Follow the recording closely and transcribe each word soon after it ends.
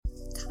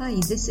Hi,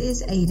 this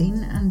is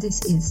Aileen and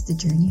this is the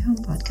Journey Home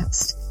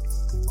podcast.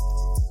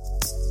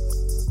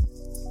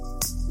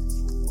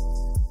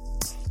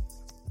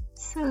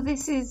 So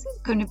this is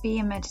going to be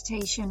a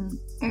meditation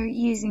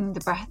using the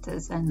breath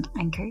as an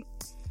anchor,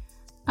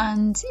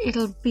 and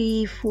it'll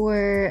be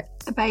for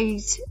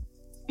about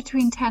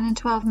between 10 and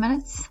 12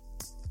 minutes.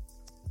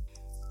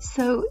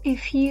 So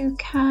if you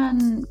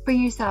can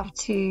bring yourself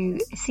to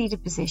a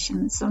seated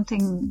position,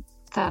 something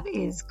that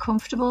is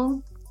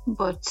comfortable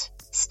but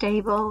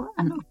stable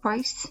and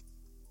upright,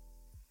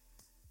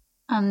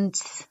 and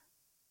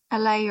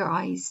allow your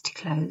eyes to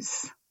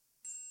close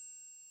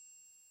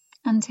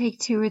and take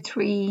 2 or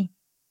 3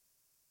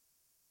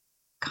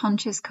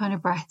 conscious kind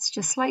of breaths,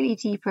 just slightly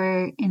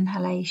deeper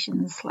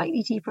inhalations,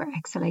 slightly deeper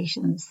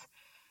exhalations,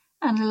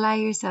 and allow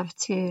yourself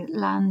to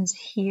land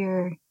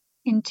here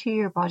into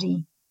your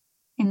body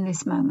in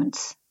this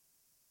moment.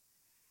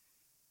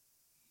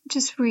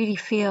 Just really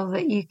feel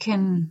that you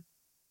can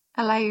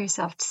allow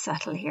yourself to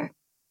settle here.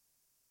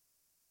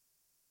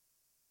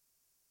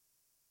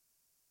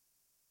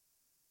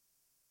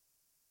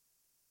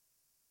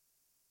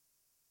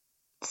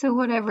 So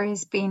whatever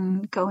has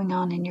been going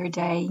on in your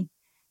day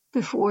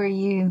before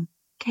you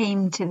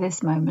came to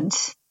this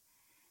moment,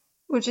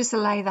 we'll just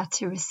allow that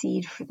to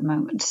recede for the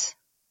moment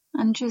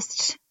and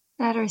just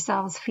let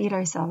ourselves feel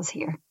ourselves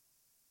here.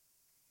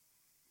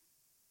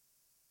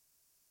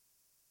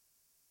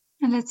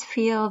 And let's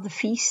feel the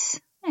feet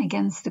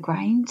against the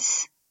ground,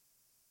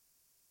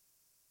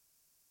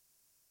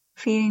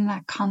 feeling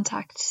that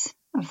contact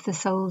of the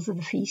soles of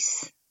the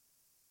feet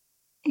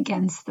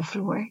against the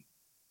floor.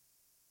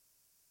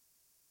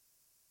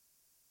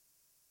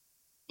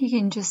 You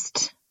can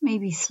just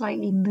maybe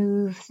slightly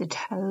move the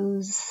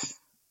toes,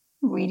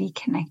 really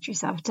connect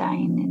yourself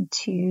down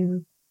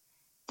into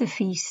the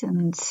feet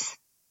and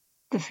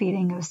the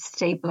feeling of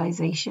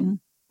stabilization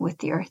with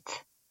the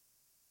earth.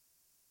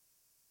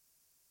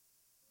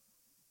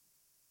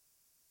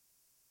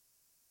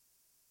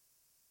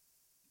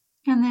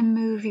 And then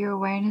move your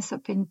awareness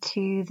up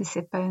into the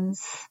sit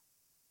bones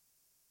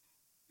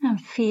and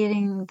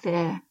feeling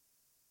the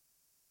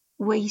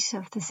weight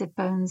of the sit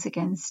bones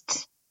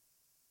against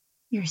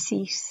your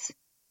seat.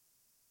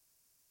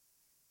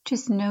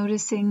 Just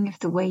noticing if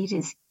the weight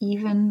is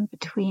even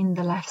between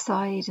the left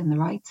side and the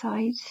right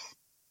side.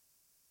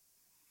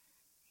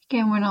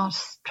 Again, we're not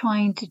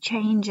trying to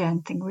change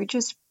anything. We're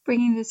just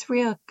bringing this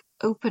real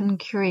open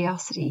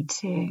curiosity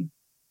to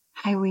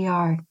how we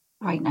are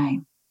right now.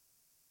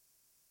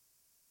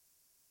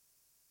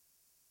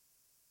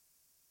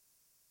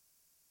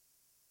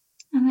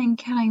 And then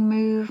can I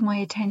move my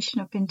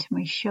attention up into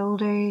my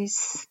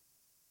shoulders?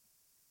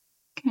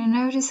 Can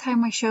I notice how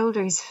my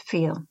shoulders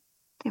feel?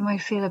 They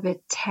might feel a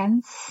bit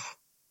tense.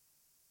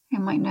 I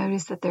might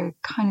notice that they're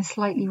kind of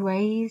slightly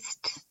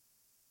raised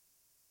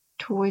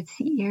towards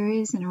the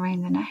ears and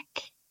around the neck.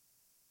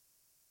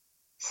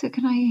 So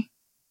can I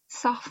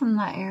soften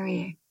that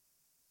area?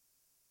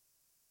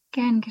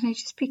 Again, can I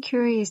just be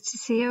curious to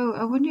see,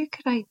 I wonder,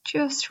 could I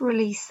just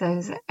release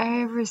those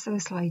ever so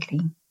slightly?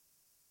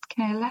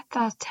 Can I let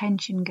that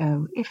tension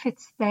go if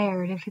it's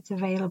there and if it's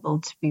available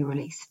to be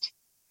released?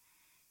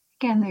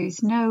 Again,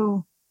 there's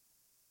no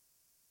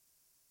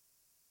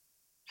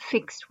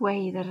fixed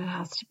way that it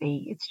has to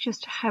be. It's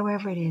just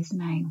however it is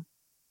now.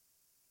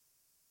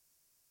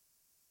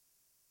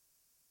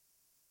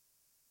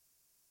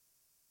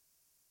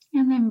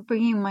 And then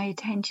bringing my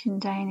attention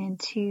down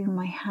into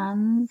my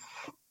hands.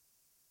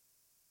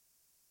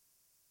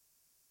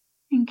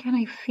 And can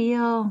I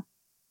feel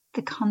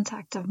the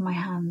contact of my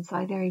hands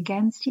either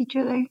against each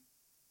other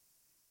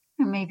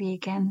or maybe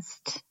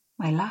against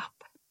my lap,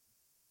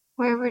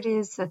 wherever it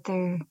is that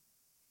they're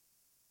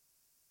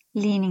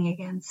leaning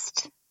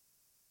against.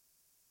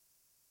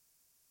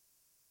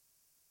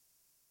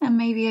 And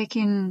maybe I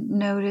can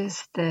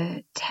notice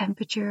the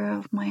temperature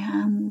of my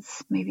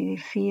hands. Maybe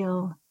they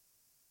feel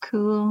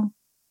cool.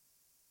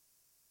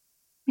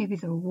 Maybe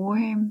they're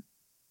warm.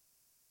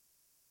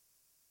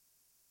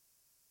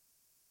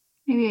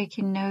 Maybe I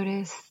can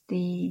notice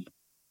the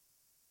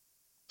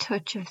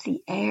touch of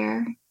the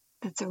air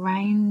that's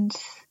around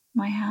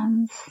my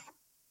hands.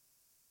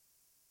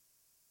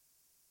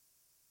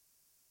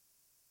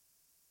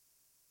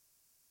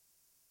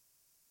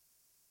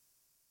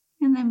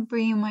 And then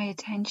bring my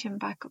attention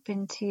back up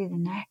into the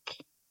neck.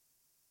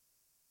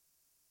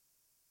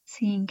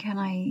 Seeing, can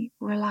I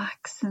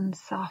relax and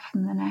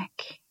soften the neck?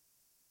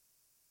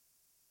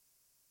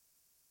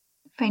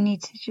 If I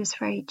need to just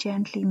very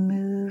gently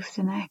move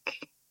the neck,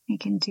 I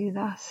can do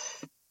that.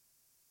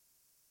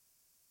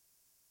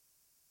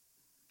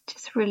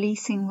 Just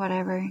releasing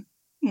whatever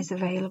is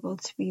available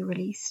to be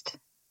released.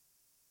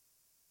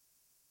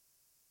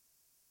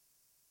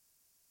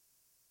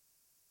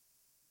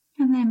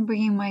 And then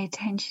bringing my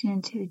attention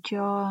into the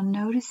jaw,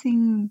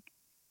 noticing,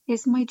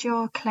 is my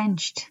jaw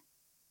clenched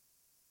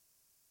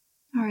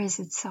or is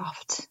it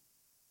soft?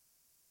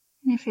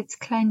 And if it's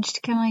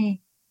clenched, can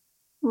I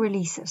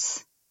release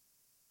it?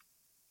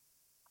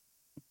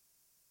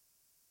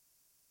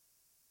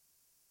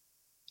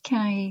 Can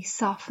I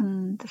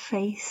soften the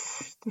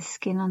face, the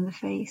skin on the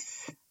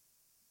face,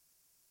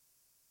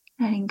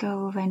 letting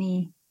go of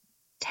any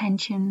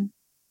tension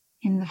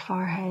in the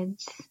forehead,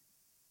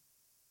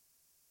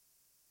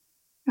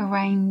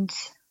 around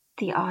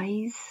the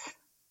eyes,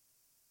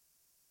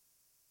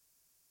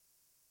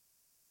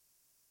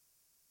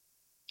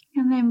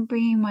 and then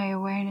bringing my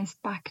awareness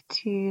back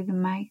to the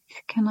mouth.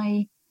 Can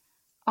I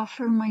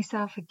offer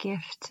myself a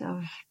gift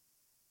of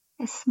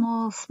a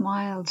small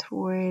smile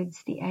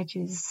towards the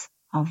edges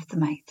of the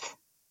mouth?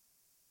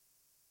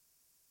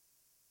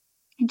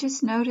 And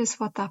just notice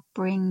what that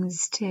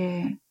brings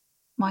to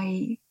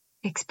my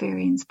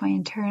experience, my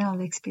internal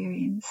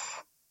experience.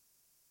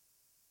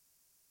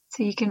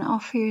 So you can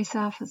offer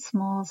yourself a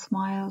small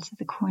smile to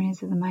the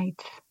corners of the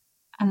mouth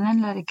and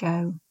then let it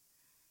go.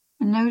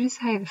 And notice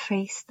how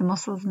the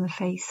muscles in the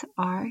face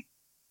are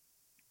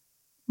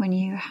when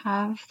you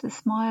have the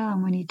smile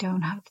and when you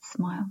don't have the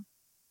smile.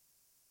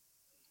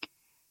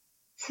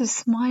 So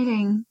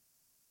smiling,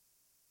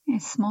 a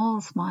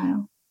small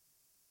smile,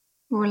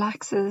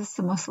 relaxes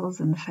the muscles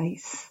in the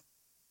face.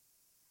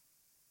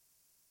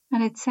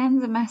 And it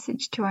sends a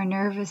message to our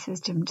nervous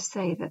system to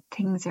say that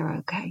things are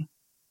okay.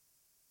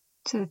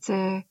 So it's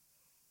a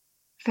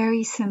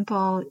very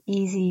simple,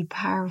 easy,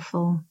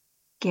 powerful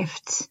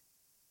gift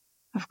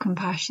of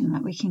compassion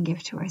that we can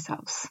give to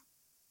ourselves.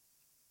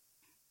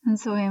 And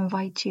so I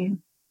invite you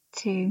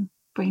to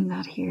bring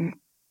that here,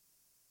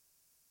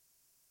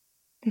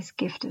 this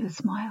gift of a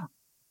smile.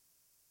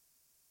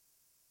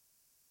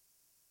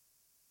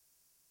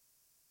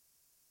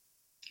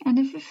 And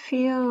if it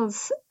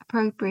feels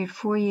appropriate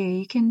for you,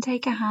 you can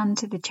take a hand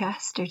to the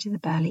chest or to the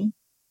belly.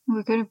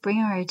 We're going to bring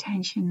our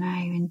attention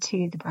now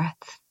into the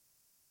breath.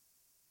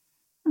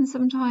 And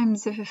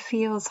sometimes if it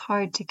feels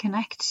hard to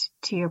connect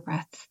to your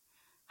breath,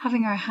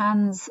 having our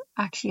hands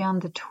actually on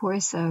the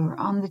torso or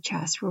on the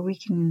chest where we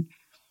can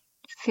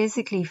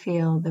physically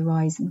feel the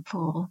rise and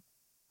fall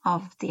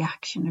of the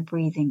action of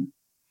breathing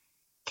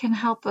can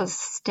help us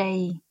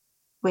stay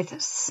with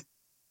us.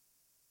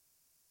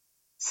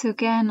 So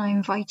again, I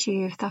invite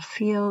you, if that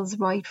feels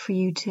right for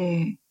you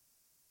to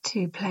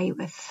play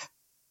with,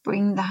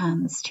 bring the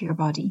hands to your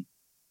body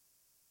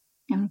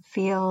and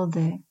feel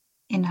the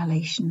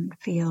inhalation,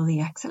 feel the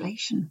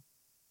exhalation.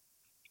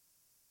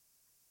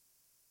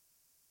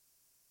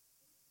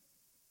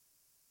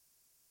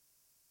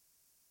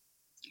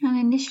 And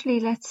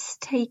initially, let's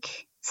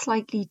take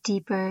slightly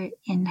deeper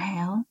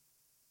inhale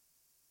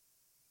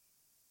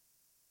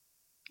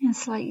and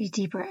slightly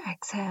deeper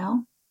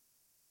exhale.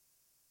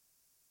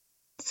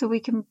 So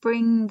we can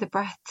bring the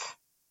breath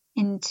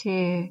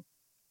into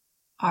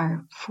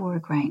our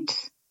foreground.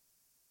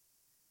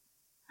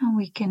 And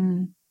we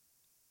can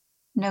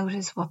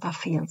notice what that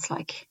feels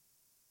like.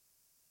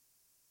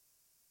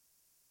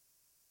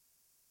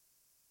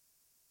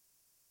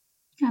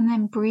 And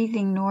then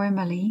breathing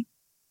normally.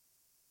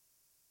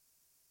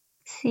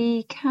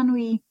 See, can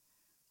we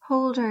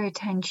hold our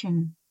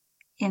attention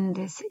in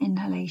this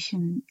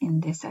inhalation, in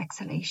this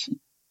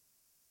exhalation?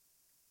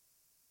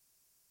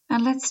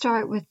 And let's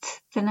start with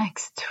the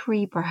next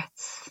 3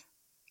 breaths.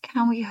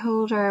 Can we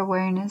hold our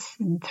awareness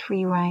in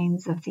 3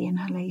 rounds of the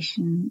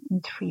inhalation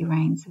and 3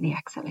 rounds of the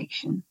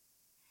exhalation?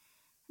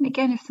 And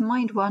again, if the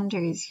mind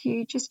wanders,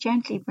 you just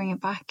gently bring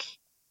it back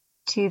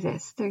to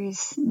this.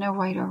 There's no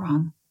right or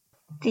wrong.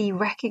 The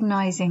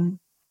recognizing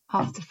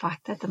of the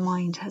fact that the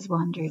mind has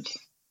wandered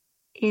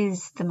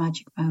is the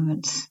magic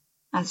moment,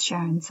 as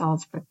Sharon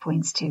Salzberg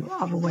points to,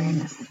 of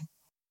awareness.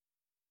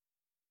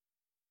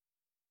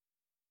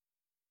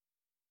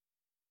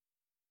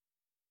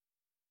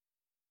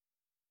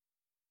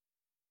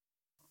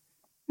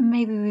 And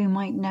maybe we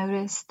might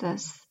notice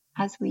that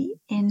as we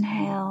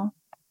inhale,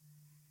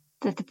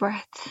 that the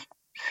breath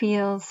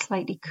feels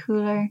slightly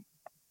cooler.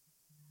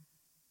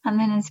 And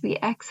then as we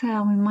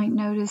exhale, we might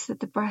notice that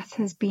the breath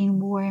has been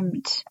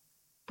warmed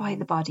by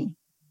the body.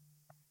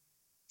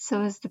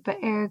 So as the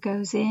air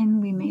goes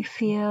in, we may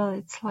feel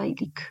it's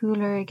slightly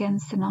cooler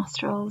against the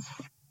nostrils.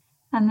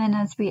 And then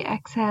as we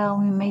exhale,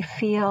 we may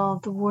feel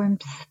the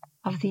warmth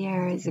of the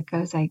air as it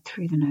goes out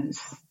through the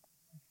nose.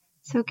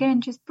 So again,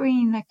 just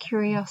bringing that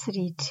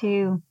curiosity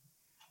to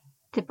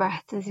the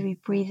breath as we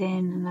breathe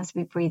in and as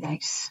we breathe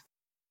out.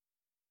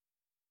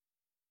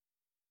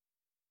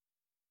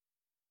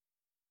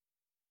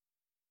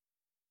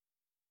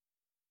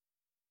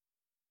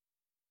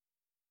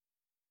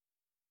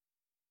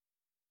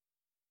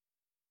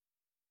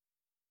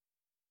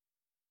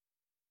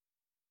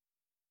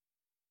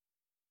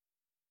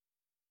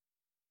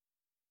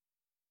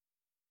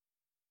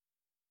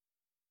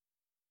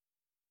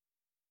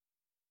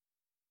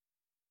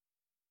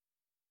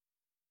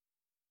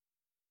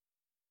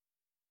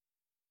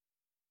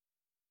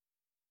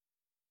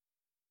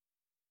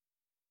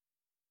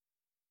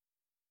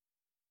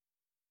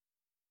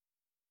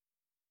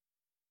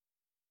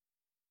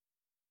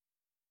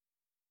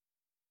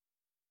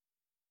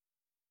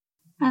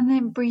 And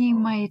then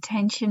bringing my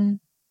attention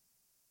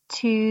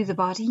to the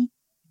body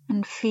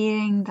and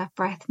feeling that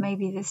breath.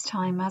 Maybe this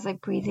time as I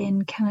breathe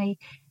in, can I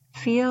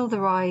feel the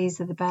rise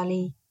of the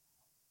belly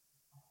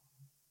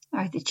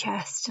or the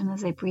chest, and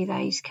as I breathe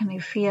out, can I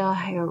feel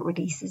how it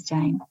releases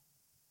down?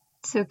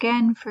 So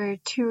again, for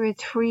 2 or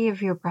 3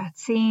 of your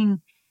breaths,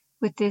 seeing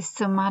with this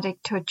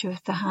somatic touch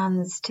of the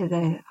hands to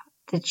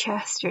the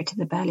chest or to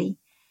the belly,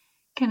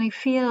 can I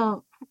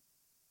feel,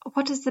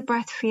 what does the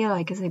breath feel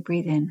like as I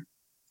breathe in?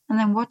 And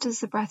then what does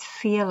the breath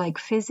feel like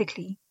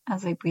physically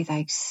as I breathe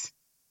out?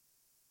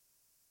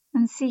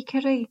 And see,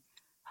 could I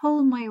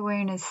hold my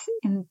awareness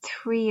in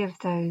 3 of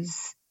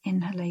those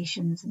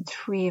inhalations and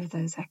 3 of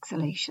those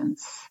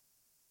exhalations?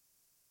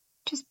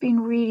 Just being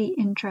really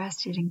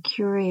interested and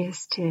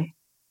curious to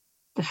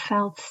the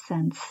felt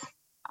sense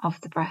of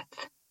the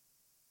breath.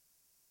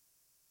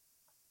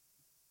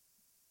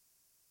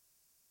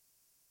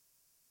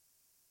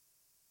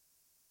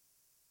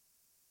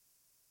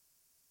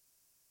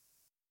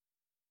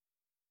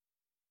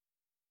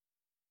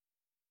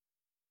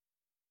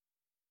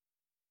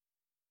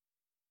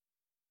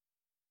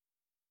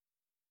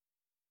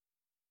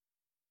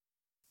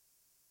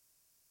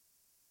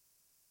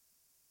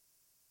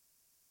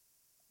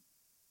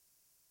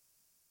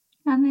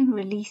 And then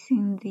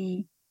releasing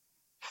the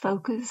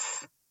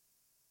focus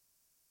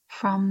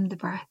from the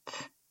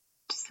breath,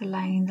 just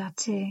allowing that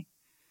to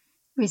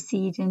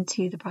recede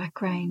into the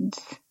background.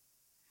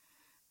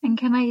 And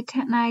can I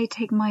now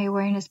take my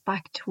awareness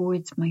back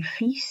towards my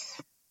feet?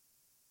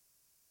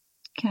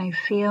 Can I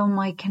feel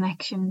my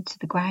connection to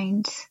the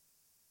ground?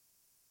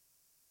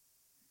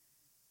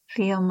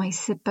 Feel my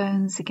sit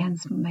bones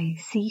against my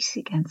seat,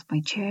 against my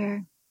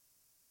chair?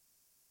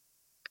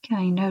 Can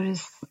I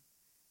notice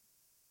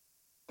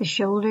the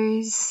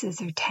shoulders? Is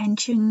there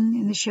tension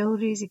in the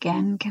shoulders?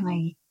 Again, can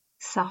I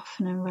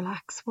soften and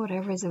relax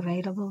whatever is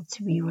available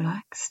to be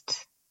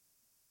relaxed?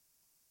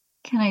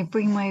 Can I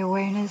bring my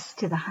awareness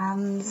to the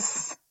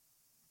hands,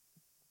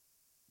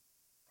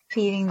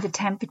 feeling the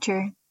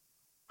temperature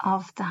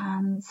of the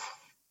hands?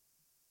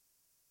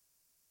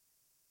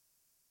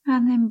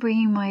 And then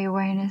bringing my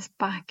awareness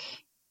back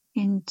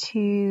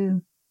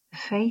into the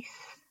face,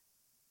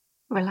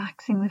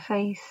 relaxing the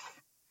face.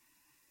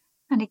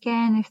 And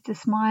again, if the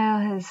smile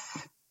has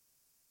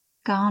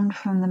gone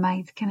from the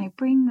mouth, can I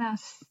bring that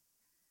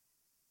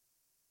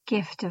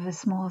gift of a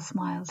small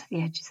smile to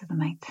the edges of the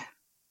mouth?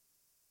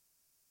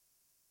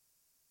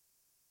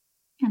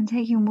 And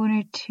taking 1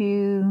 or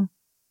 2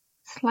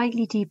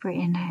 slightly deeper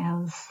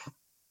inhales,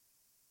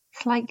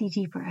 slightly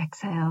deeper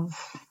exhales.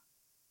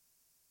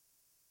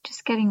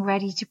 Just getting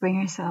ready to bring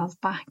ourselves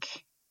back.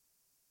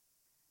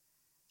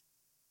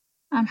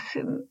 And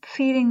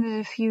feeling that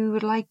if you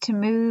would like to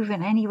move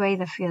in any way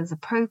that feels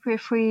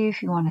appropriate for you,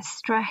 if you want to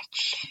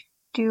stretch,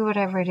 do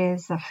whatever it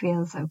is that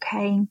feels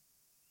okay.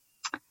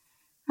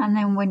 And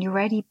then when you're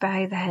ready,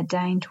 bow the head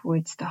down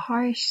towards the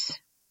heart.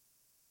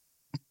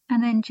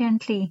 And then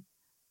gently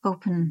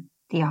open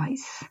the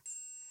eyes.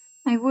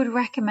 I would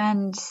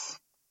recommend,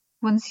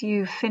 once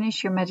you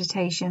finish your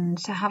meditation,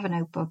 to have a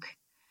notebook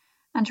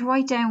and to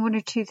write down 1 or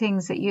 2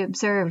 things that you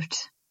observed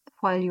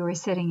while you were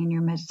sitting in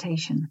your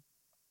meditation.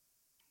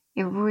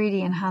 It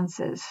really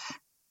enhances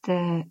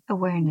the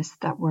awareness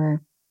that we're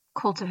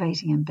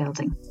cultivating and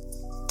building.